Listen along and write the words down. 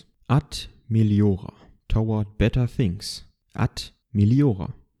Ad meliora, toward better things. Ad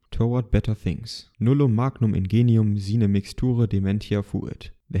meliora, toward better things. Nullum magnum ingenium sine mixture dementia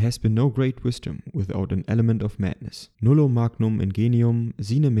fuit. There has been no great wisdom without an element of madness. Nullum magnum ingenium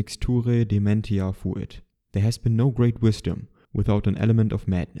sine mixture dementia fuit. There has been no great wisdom without an element of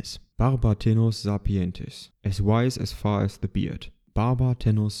madness. Barba tenus sapientis, as wise as far as the beard. Barba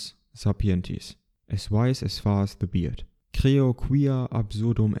tenus sapientis, as wise as far as the beard. Creo quia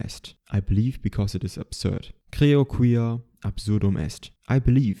absurdum est. I believe because it is absurd. Creo quia absurdum est. I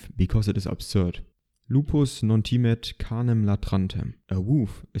believe because it is absurd. Lupus non timet canem latrantem. A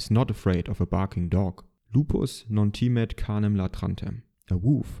wolf is not afraid of a barking dog. Lupus non timet canem latrantem. A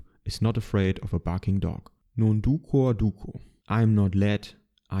wolf is not afraid of a barking dog. Non ducor duco. I am not led,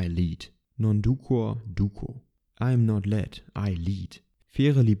 I lead. Non ducor duco. I am not led, I lead.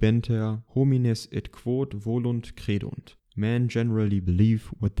 Fere libenter homines et quod volunt credunt. Men generally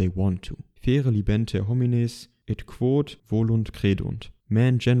believe what they want to. Fere libenter homines et quod volunt credunt.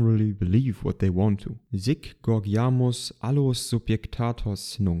 Men generally believe what they want to. Sic gorgiamus allos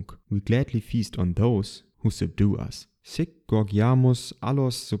subjectatos nunc. We gladly feast on those who subdue us. Sic gorgiamus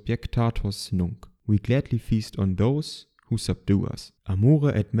allos subjectatos nunc. We gladly feast on those who subdue us.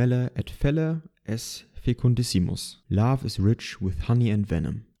 Amore et melle et felle es fecundissimus. Love is rich with honey and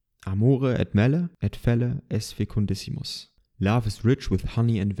venom. Amore et melle et felle es fecundissimus. Love is rich with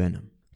honey and venom.